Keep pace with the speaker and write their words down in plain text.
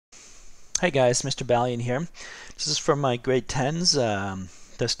Hi guys, Mr. Balian here. This is for my grade 10s.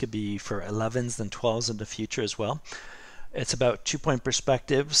 This could be for 11s and 12s in the future as well. It's about 2-point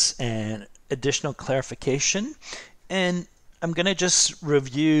perspectives and additional clarification. And I'm going to just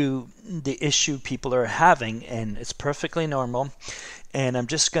review the issue people are having, and it's perfectly normal. And I'm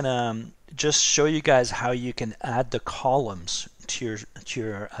just going to show you guys how you can add the columns to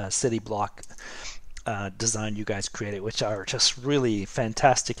your city block design you guys created, which are just really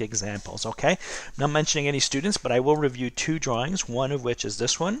fantastic examples. Okay, I'm not mentioning any students, but I will review 2 drawings, one of which is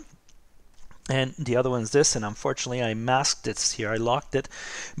this one and the other one's this, and unfortunately I masked it here, I locked it,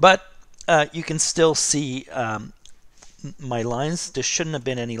 but you can still see my lines. There shouldn't have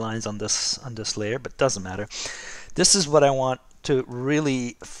been any lines on this layer, but doesn't matter. This is what I want to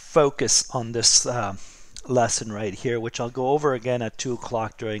really focus on this lesson right here, which I'll go over again at 2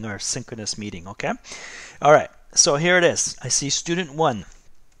 o'clock during our synchronous meeting. Okay, all right, so here it is. I see student 1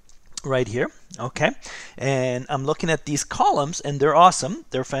 right here. Okay, and I'm looking at these columns and they're awesome,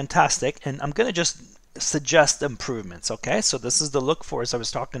 they're fantastic, and I'm gonna just suggest improvements. Okay, so this is the look for, as I was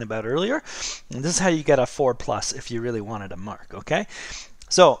talking about earlier, and this is how you get a 4+ if you really wanted a mark. Okay,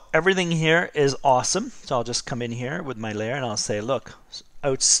 so everything here is awesome, so I'll just come in here with my layer and I'll say, look,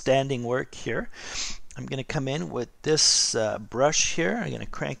 outstanding work here. I'm going to come in with this brush here. I'm going to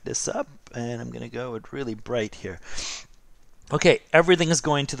crank this up and I'm going to go with really bright here. Okay, everything is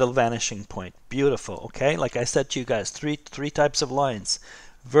going to the vanishing point. Beautiful. Okay, like I said to you guys, three types of lines.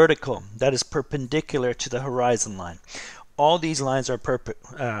 Vertical, that is perpendicular to the horizon line. All these lines are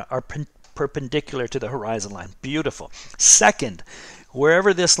perpendicular to the horizon line. Beautiful. Second,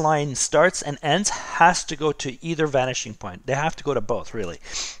 wherever this line starts and ends has to go to either vanishing point. They have to go to both, really.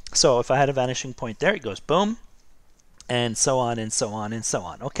 So if I had a vanishing point there, it goes boom, and so on and so on and so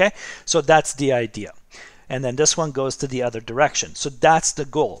on. Okay, so that's the idea. And then this one goes to the other direction. So that's the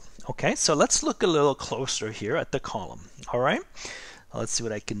goal. Okay, so let's look a little closer here at the column. All right, let's see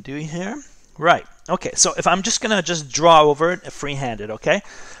what I can do here. Right, okay, so if I'm just gonna draw over it free-handed, okay,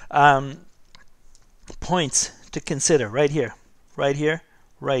 points to consider right here, right here,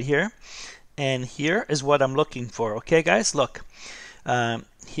 right here, and here is what I'm looking for. Okay guys, look,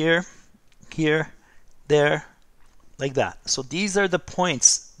 here, here, there, like that. So these are the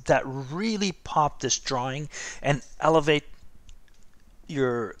points that really pop this drawing and elevate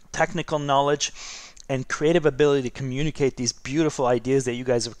your technical knowledge and creative ability to communicate these beautiful ideas that you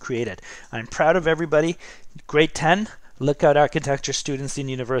guys have created. I'm proud of everybody. Grade 10, look out, architecture students in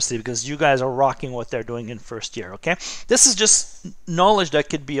university, because you guys are rocking what they're doing in first year. Okay, this is just knowledge that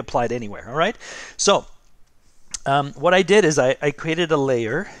could be applied anywhere. All right, so what I did is I created a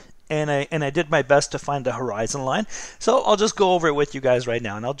layer and I did my best to find the horizon line. So I'll just go over it with you guys right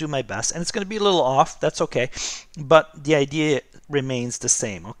now and I'll do my best, and it's going to be a little off, that's okay, but the idea remains the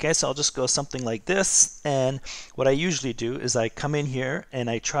same. Okay, so I'll just go something like this, and what I usually do is I come in here and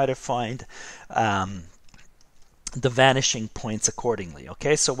I try to find the vanishing points accordingly.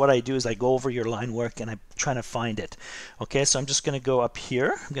 Okay, so what I do is I go over your line work and I'm trying to find it. Okay, so I'm just going to go up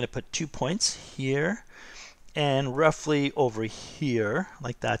here, I'm going to put 2 points here and roughly over here,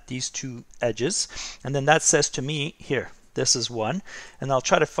 like that, these 2 edges, and then that says to me here, this is one, and I'll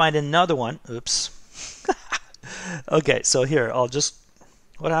try to find another one. Oops. Okay, so here I'll just,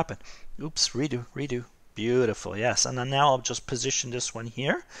 what happened? Oops, redo. Beautiful, yes. And then now I'll just position this one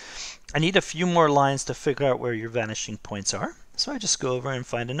here. I need a few more lines to figure out where your vanishing points are, so I just go over and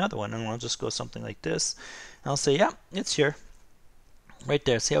find another one, and I'll just go something like this. I'll say, yeah, it's here. Right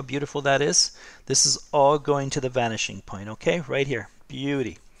there, see how beautiful that is? This is all going to the vanishing point. Okay, right here,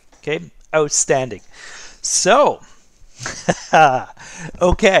 beauty. Okay, outstanding. So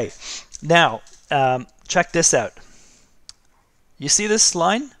okay, now check this out. You see this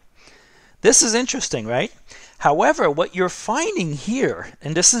line? This is interesting, right? However, what you're finding here,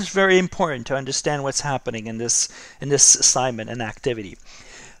 and this is very important to understand what's happening in this assignment and activity.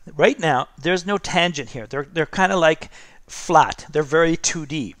 Right now, there's no tangent here. They're kind of like flat. They're very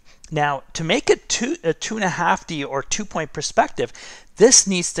 2D. Now, to make it a 2.5D or 2-point perspective, this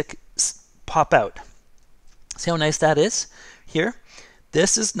needs to pop out. See how nice that is here?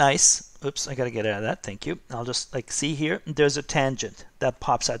 This is nice. Oops, I got to get out of that. Thank you. I'll just see here, there's a tangent that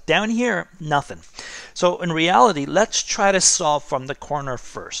pops out. Down here, nothing. So in reality, let's try to solve from the corner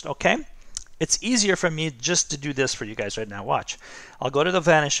first, okay? It's easier for me just to do this for you guys right now. Watch. I'll go to the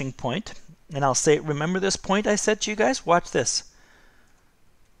vanishing point and I'll say, remember this point I said to you guys? Watch this.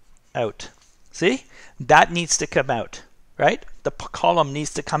 Out. See? That needs to come out, right? The column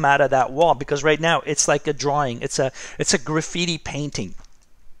needs to come out of that wall, because right now it's like a drawing. It's a graffiti painting.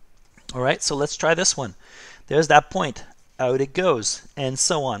 All right, so let's try this one. There's that point. out it goes, and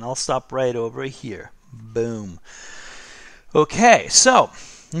so on. I'll stop right over here. Boom. Okay, so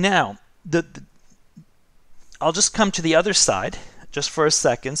now I'll just come to the other side just for a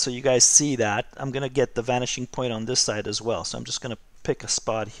second so you guys see that. I'm going to get the vanishing point on this side as well. So I'm just going to pick a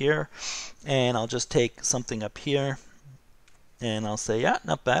spot here, and I'll just take something up here, and I'll say, yeah,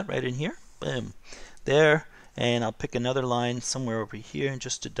 not bad, right in here. Boom. There. And I'll pick another line somewhere over here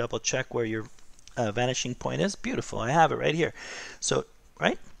just to double check where your vanishing point is. Beautiful. I have it right here. So,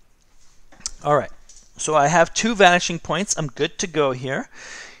 right? All right. So I have 2 vanishing points. I'm good to go here.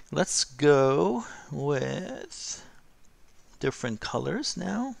 Let's go with different colors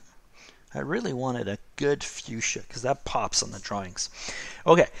now. I really wanted a good fuchsia because that pops on the drawings.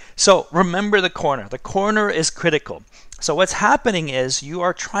 Okay, so remember the corner. The corner is critical. So what's happening is you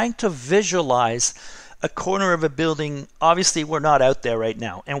are trying to visualize a corner of a building. Obviously, we're not out there right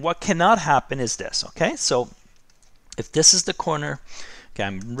now. And what cannot happen is this, okay? So if this is the corner, okay,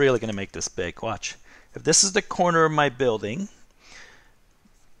 I'm really going to make this big. Watch. If this is the corner of my building,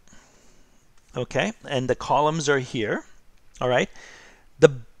 okay, and the columns are here, all right,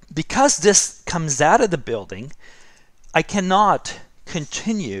 because this comes out of the building, I cannot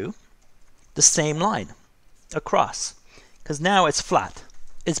continue the same line across because now it's flat.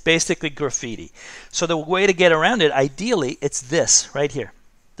 It's basically graffiti. So the way to get around it, ideally, it's this right here.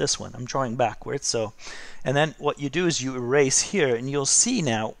 This one. I'm drawing backwards. So, and then what you do is you erase here, and you'll see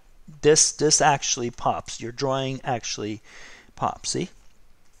now this actually pops. Your drawing actually pops. See?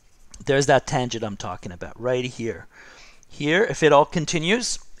 There's that tangent I'm talking about right here. Here, if it all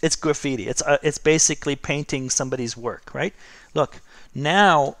continues, it's graffiti. It's basically painting somebody's work, right? Look,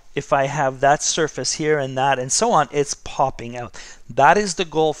 now if I have that surface here and that and so on, it's popping out. That is the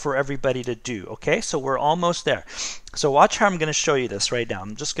goal for everybody to do, okay? So we're almost there. So watch how I'm going to show you this right now.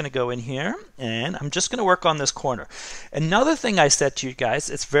 I'm just going to go in here, and I'm just going to work on this corner. Another thing I said to you guys,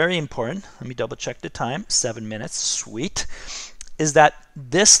 it's very important. Let me double check the time. 7 minutes. Sweet. Is that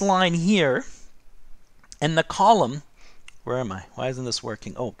this line here and the column, where am I? Why isn't this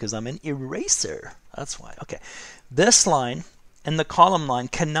working? Oh, because I'm an eraser. That's why. Okay. This line and the column line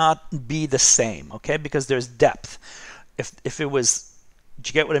cannot be the same, okay? Because there's depth. If it was, do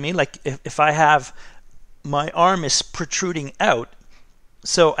you get what I mean? Like if I have, my arm is protruding out,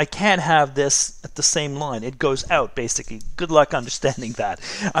 so I can't have this at the same line. It goes out, basically. Good luck understanding that.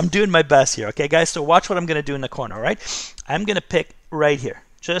 I'm doing my best here, okay, guys? So watch what I'm going to do in the corner, all right? I'm going to pick right here,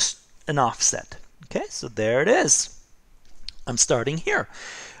 just an offset, okay? So there it is. I'm starting here.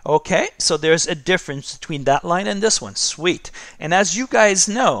 Okay, so there's a difference between that line and this one. Sweet. And as you guys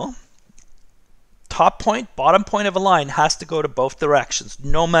know, top point, bottom point of a line has to go to both directions,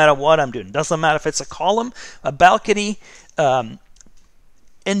 no matter what I'm doing. Doesn't matter if it's a column, a balcony,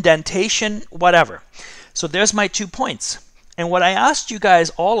 indentation, whatever. So there's my 2 points. And what I asked you guys,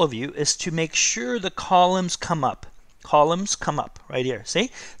 all of you, is to make sure the columns come up. Columns come up right here.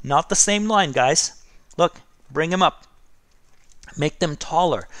 See? Not the same line, guys. Look, bring them up. Make them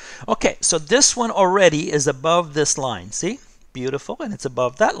taller. Okay, so this one already is above this line. See? Beautiful. And it's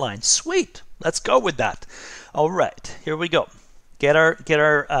above that line. Sweet. Let's go with that. All right, here we go.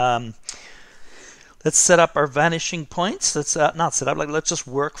 Let's set up our vanishing points. Let's not set up, let's just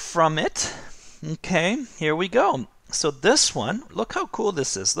work from it. Okay, here we go. So this one, look how cool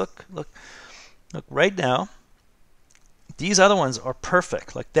this is. Look right now. These other ones are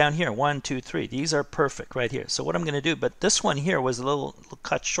perfect, like down here, 1, 2, 3. These are perfect right here. So what I'm going to do, but this one here was a little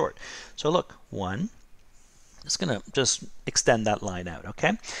cut short. So look, 1. Just going to just extend that line out,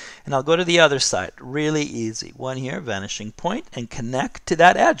 okay? And I'll go to the other side. Really easy. 1 here, vanishing point, and connect to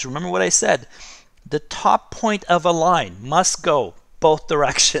that edge. Remember what I said. The top point of a line must go both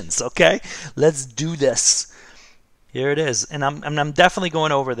directions, okay? Let's do this. Here it is, and I'm definitely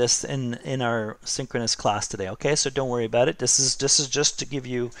going over this in our synchronous class today. Okay, so don't worry about it. This is just to give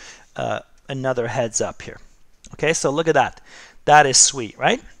you another heads up here. Okay, so look at that. That is sweet,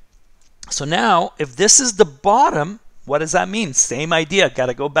 right? So now, if this is the bottom, what does that mean? Same idea. Got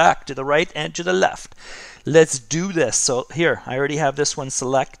to go back to the right and to the left. Let's do this. So here, I already have this one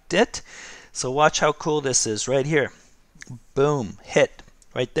selected. So watch how cool this is right here. Boom, hit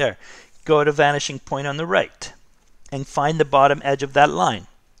right there. Go to vanishing point on the right and find the bottom edge of that line.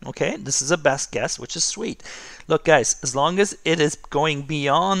 Okay, this is a best guess, which is sweet. Look, guys, as long as it is going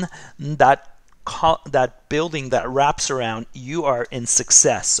beyond that building that wraps around, you are in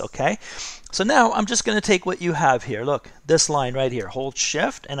success. Okay, so now I'm just going to take what you have here. Look, this line right here. Hold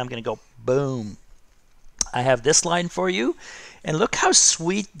shift, and I'm going to go boom. I have this line for you, and look how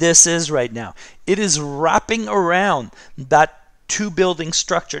sweet this is right now. It is wrapping around that 2 building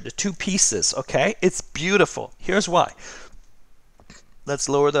structure, the 2 pieces, okay? It's beautiful. Here's why. Let's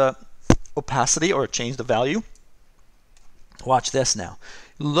lower the opacity or change the value. Watch this now.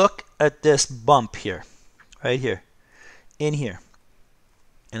 Look at this bump here, right here, in here.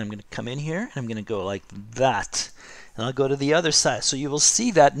 And I'm going to come in here and I'm going to go like that. And I'll go to the other side. So you will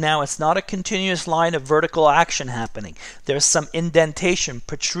see that now it's not a continuous line of vertical action happening. There's some indentation,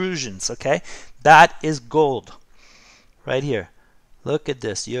 protrusions, okay? That is gold right here. Look at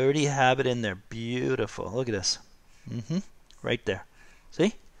this. You already have it in there. Beautiful. Look at this. Right there.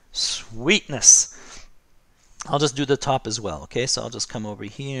 See? Sweetness. I'll just do the top as well, okay? So I'll just come over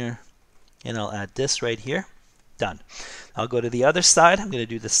here and I'll add this right here. Done. I'll go to the other side. I'm going to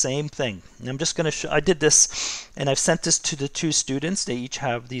do the same thing. And I'm just going to show, I did this and I've sent this to the 2 students. They each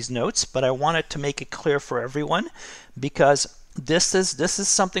have these notes, but I wanted to make it clear for everyone because this is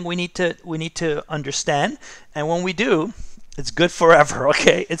something we need to understand, and when we do, it's good forever,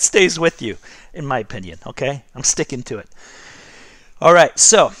 okay? It stays with you, in my opinion, okay? I'm sticking to it. All right,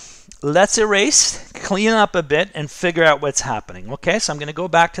 so let's erase, clean up a bit, and figure out what's happening, okay? So I'm going to go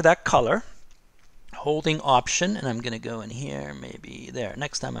back to that color, holding Option, and I'm going to go in here, maybe there.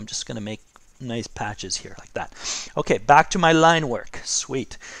 Next time I'm just going to make nice patches here like that. Okay, back to my line work.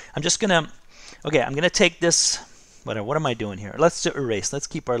 Sweet. I'm just going to, okay, I'm going to take this, what am I doing here? Let's do erase. Let's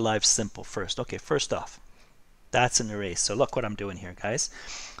keep our lives simple first. Okay, first off, that's an erase. So look what I'm doing here, guys.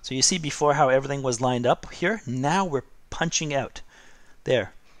 So you see before how everything was lined up here? Now we're punching out.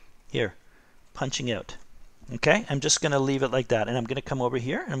 There, here, punching out. Okay, I'm just going to leave it like that, and I'm going to come over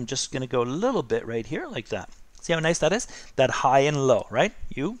here, and I'm just going to go a little bit right here like that. See how nice that is? That high and low, right?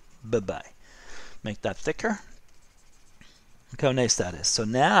 You, bye-bye. Make that thicker. Look how nice that is. So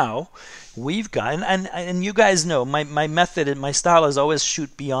now we've got, and you guys know, my method and my style is always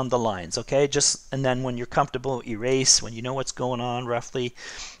shoot beyond the lines, okay? And then when you're comfortable, erase, when you know what's going on roughly.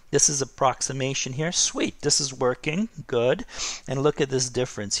 This is approximation here. Sweet, this is working, good. And look at this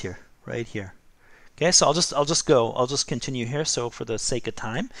difference here, right here. Okay, so I'll just continue here, so for the sake of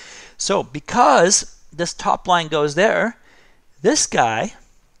time. So because this top line goes there, this guy,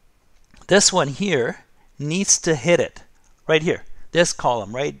 this one here, needs to hit it right here. This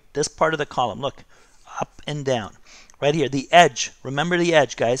column, right? This part of the column, look, up and down. Right here, the edge. Remember the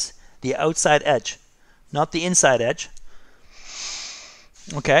edge, guys. The outside edge, not the inside edge.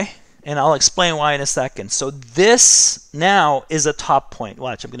 Okay, and I'll explain why in a second. So this now is a top point.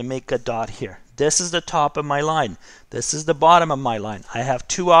 Watch, I'm going to make a dot here. This is the top of my line. This is the bottom of my line. I have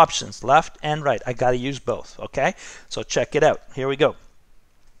 2 options, left and right. I got to use both, okay? So check it out. Here we go.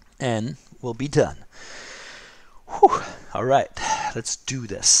 And we'll be done. Whew. All right, let's do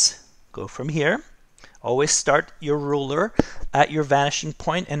this. Go from here. Always start your ruler at your vanishing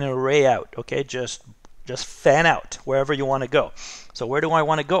point and array out, okay? Just fan out wherever you want to go. So where do I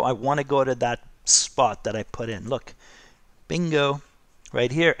want to go? I want to go to that spot that I put in. Look, bingo,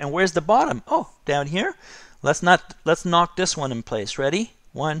 right here. And where's the bottom? Oh, down here. Let's knock this one in place. Ready?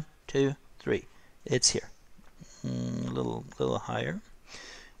 1, 2, 3. It's here. A little higher.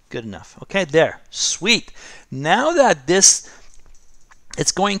 Good enough. Okay, there. Sweet. Now that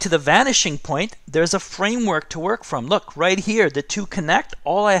it's going to the vanishing point, there's a framework to work from. Look, right here, the 2 connect.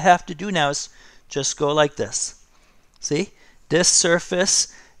 All I have to do now is just go like this. See? This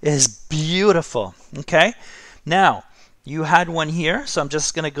surface is beautiful. Okay? Now, you had one here, so I'm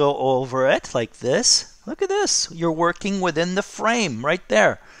just going to go over it like this. Look at this. You're working within the frame right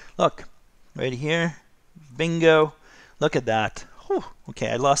there. Look, right here. Bingo. Look at that. Whew.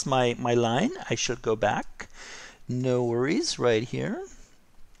 Okay, I lost my line. I should go back. No worries. Right here.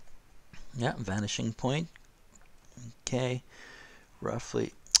 Yeah, vanishing point. Okay.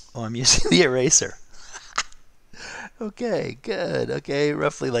 Roughly. Oh, I'm using the eraser. Okay, good. Okay,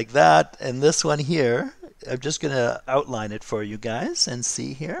 roughly like that. And this one here, I'm just going to outline it for you guys and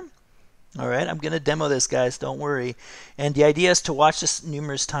see here. All right, I'm going to demo this, guys. Don't worry. And the idea is to watch this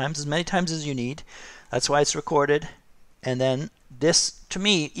numerous times, as many times as you need. That's why it's recorded. And then this, to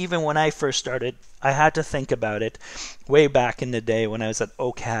me, even when I first started, I had to think about it way back in the day when I was at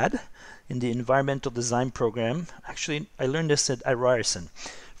OCAD in the environmental design program. Actually, I learned this at Ryerson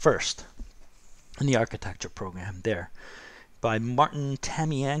first in the architecture program there by Martin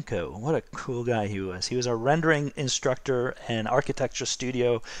Tamianko. What a cool guy he was. He was a rendering instructor and architecture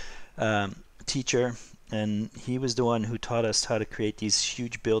studio teacher, and he was the one who taught us how to create these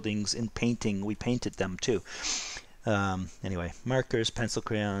huge buildings in painting. We painted them too. Anyway, markers, pencil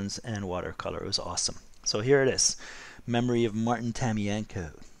crayons, and watercolor. It was awesome. So here it is. Memory of Martin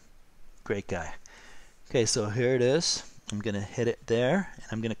Tamianko. Great guy. Okay, so here it is. I'm going to hit it there, and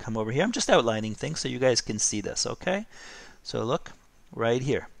I'm going to come over here. I'm just outlining things so you guys can see this, okay? So look, right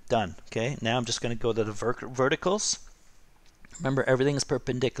here. Done. Okay, now I'm just going to go to the verticals. Remember, everything is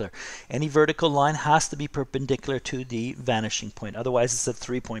perpendicular. Any vertical line has to be perpendicular to the vanishing point. Otherwise, it's a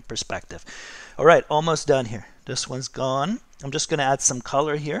 3-point perspective. All right, almost done here. This one's gone. I'm just going to add some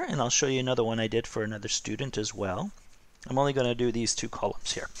color here, and I'll show you another one I did for another student as well. I'm only going to do these 2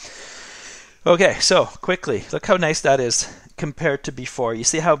 columns here. Okay, so quickly, look how nice that is compared to before. You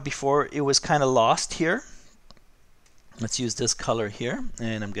see how before it was kind of lost here? Let's use this color here,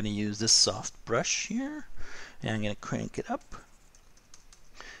 and I'm going to use this soft brush here, and I'm going to crank it up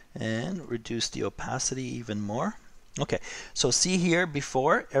and reduce the opacity even more. Okay, so see here,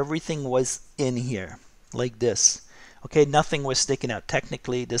 before everything was in here like this. Okay, nothing was sticking out.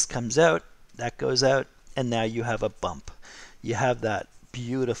 Technically, this comes out, that goes out, and now you have a bump. You have that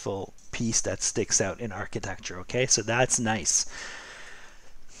beautiful piece that sticks out in architecture. Okay, so that's nice.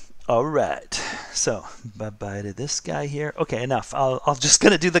 All right, so bye-bye to this guy here. Okay, enough. I'll just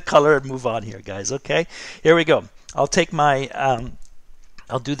gonna do the color and move on here, guys. Okay, here we go. I'll take my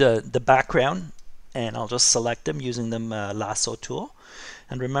I'll do the background, and I'll just select them using the lasso tool.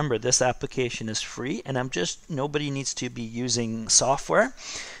 And remember, this application is free, and nobody needs to be using software.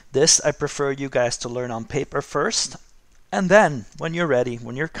 This I prefer you guys to learn on paper first, and then when you're ready,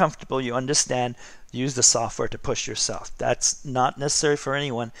 when you're comfortable, you understand, use the software to push yourself. That's not necessary for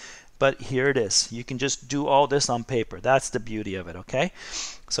anyone, but here it is. You can just do all this on paper. That's the beauty of it, okay?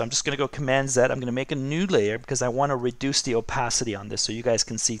 So I'm just going to go Command Z. I'm going to make a new layer because I want to reduce the opacity on this so you guys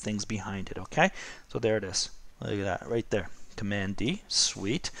can see things behind it, okay? So there it is. Look at that right there. Command D.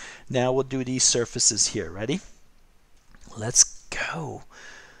 Sweet. Now we'll do these surfaces here. Ready? Let's go.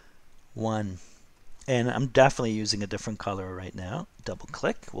 1. And I'm definitely using a different color right now. Double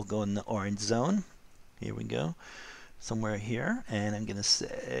click. We'll go in the orange zone. Here we go. Somewhere here. And I'm going to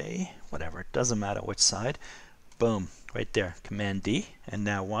say, whatever. It doesn't matter which side. Boom. Right there. Command D. And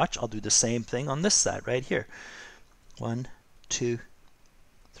now watch. I'll do the same thing on this side right here. 1, 2,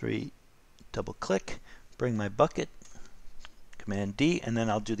 3. Double click. Bring my bucket. Command D. And then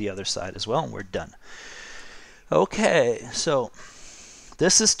I'll do the other side as well. And we're done. Okay. So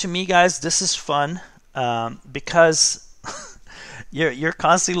this is, to me, guys, this is fun because you're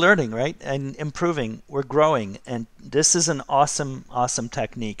constantly learning, right? And improving. We're growing. And this is an awesome, awesome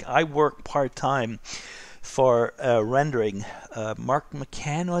technique. I work part-time for rendering. Mark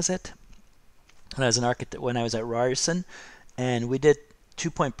McCann, was it? When I was an architect, when I was at Ryerson, and we did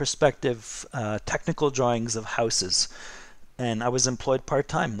 2-point perspective technical drawings of houses. And I was employed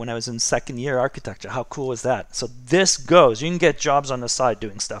part-time when I was in 2nd year architecture. How cool is that? So this goes. You can get jobs on the side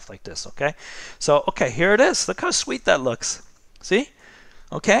doing stuff like this, okay? So, okay, here it is. Look how sweet that looks. See?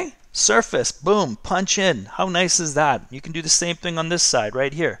 Okay? Surface, boom, punch in. How nice is that? You can do the same thing on this side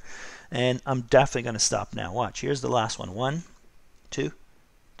right here. And I'm definitely going to stop now. Watch. Here's the last one. 1, 2,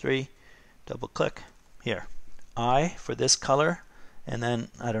 3. Double click. Here. I for this color. And then,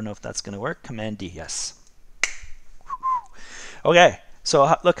 I don't know if that's going to work. Command D. Yes. Okay,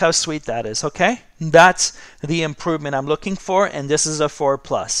 so look how sweet that is, okay? That's the improvement I'm looking for, and this is a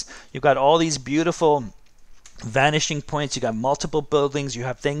 4+. You've got all these beautiful vanishing points. You got multiple buildings. You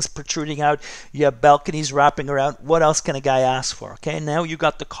have things protruding out. You have balconies wrapping around. What else can a guy ask for, okay? Now you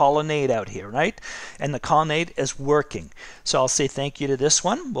got the colonnade out here, right? And the colonnade is working. So I'll say thank you to this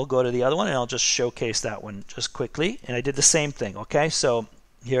one. We'll go to the other one, and I'll just showcase that one just quickly. And I did the same thing, okay? So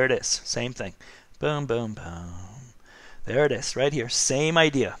here it is, same thing. Boom, boom, boom. There it is, right here. Same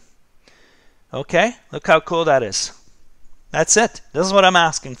idea. Okay, look how cool that is. That's it. This is what I'm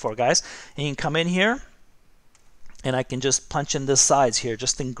asking for, guys. And you can come in here, and I can just punch in the sides here,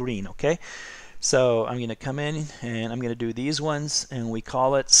 just in green, okay? So I'm going to come in, and I'm going to do these ones, and we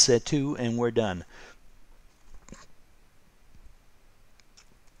call it c'est tout, and we're done.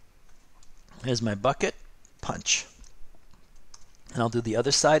 Here's my bucket. Punch. And I'll do the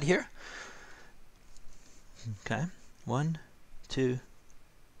other side here. Okay. 1, 2,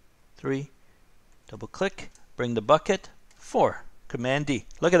 3. Double click. Bring the bucket. 4. Command D.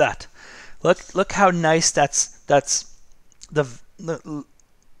 Look at that. Look how nice that's the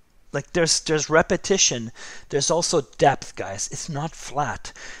like there's repetition. There's also depth, guys. It's not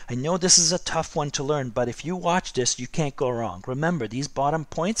flat. I know this is a tough one to learn, but if you watch this, you can't go wrong. Remember, these bottom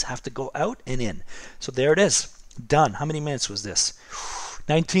points have to go out and in. So there it is. Done. How many minutes was this?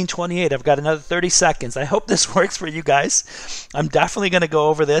 1928. I've got another 30 seconds. I hope this works for you guys. I'm definitely going to go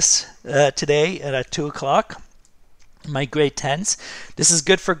over this today at 2 o'clock. My grade 10s. This is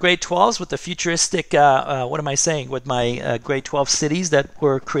good for grade 12s with the futuristic, what am I saying, with my grade 12 cities that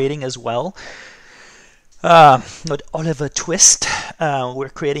we're creating as well. With Oliver Twist, we're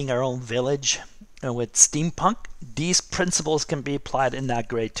creating our own village with steampunk. These principles can be applied in that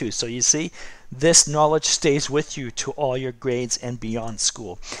grade too. So you see, This knowledge stays with you to all your grades and beyond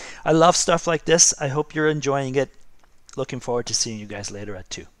school. I love stuff like this. I hope you're enjoying it. Looking forward to seeing you guys later at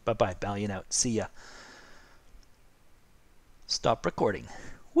 2. Bye-bye. Balian out. See ya. Stop recording.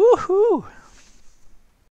 Woohoo!